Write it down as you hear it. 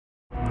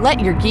Let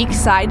your geek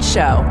side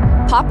show.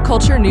 Pop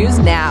culture news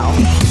now.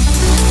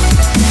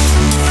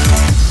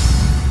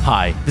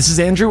 Hi, this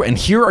is Andrew, and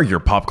here are your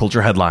pop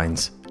culture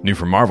headlines. New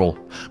from Marvel.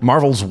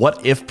 Marvel's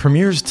What If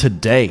premieres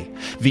today.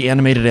 The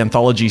animated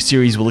anthology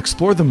series will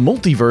explore the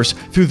multiverse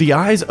through the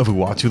eyes of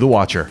Uatu the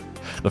Watcher.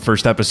 The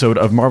first episode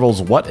of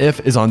Marvel's What If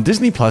is on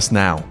Disney Plus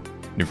now.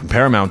 New from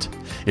Paramount.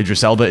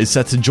 Idris Elba is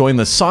set to join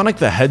the Sonic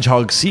the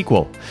Hedgehog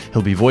sequel.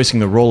 He'll be voicing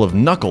the role of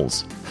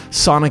Knuckles.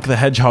 Sonic the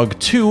Hedgehog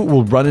 2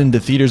 will run into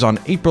theaters on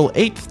April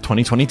 8th,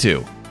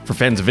 2022. For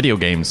fans of video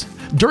games.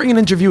 During an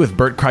interview with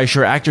Bert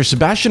Kreischer, actor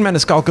Sebastian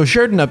Maniscalco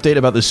shared an update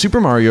about the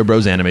Super Mario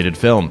Bros. Animated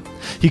film.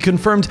 He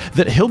confirmed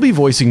that he'll be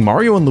voicing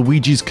Mario and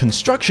Luigi's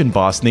construction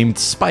boss named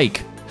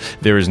Spike.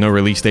 There is no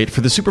release date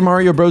for the Super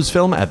Mario Bros.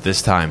 Film at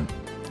this time.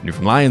 New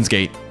from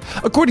Lionsgate.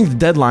 According to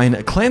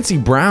Deadline, Clancy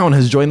Brown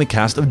has joined the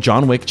cast of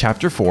John Wick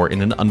Chapter 4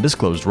 in an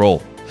undisclosed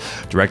role.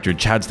 Director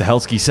Chad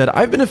Stahelski said,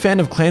 "I've been a fan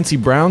of Clancy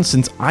Brown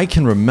since I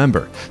can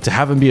remember. To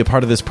have him be a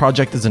part of this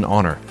project is an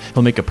honor.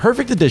 He'll make a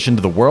perfect addition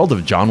to the world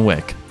of John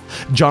Wick."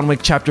 John Wick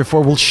Chapter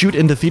 4 will shoot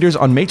into theaters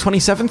on May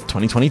 27th,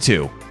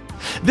 2022.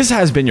 This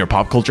has been your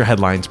Pop Culture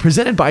Headlines,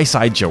 presented by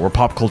Sideshow, where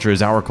pop culture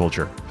is our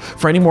culture.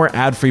 For any more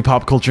ad-free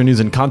pop culture news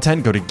and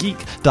content, go to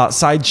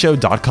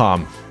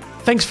geek.sideshow.com.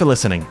 Thanks for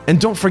listening, and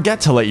don't forget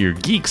to let your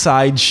geek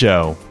side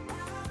show.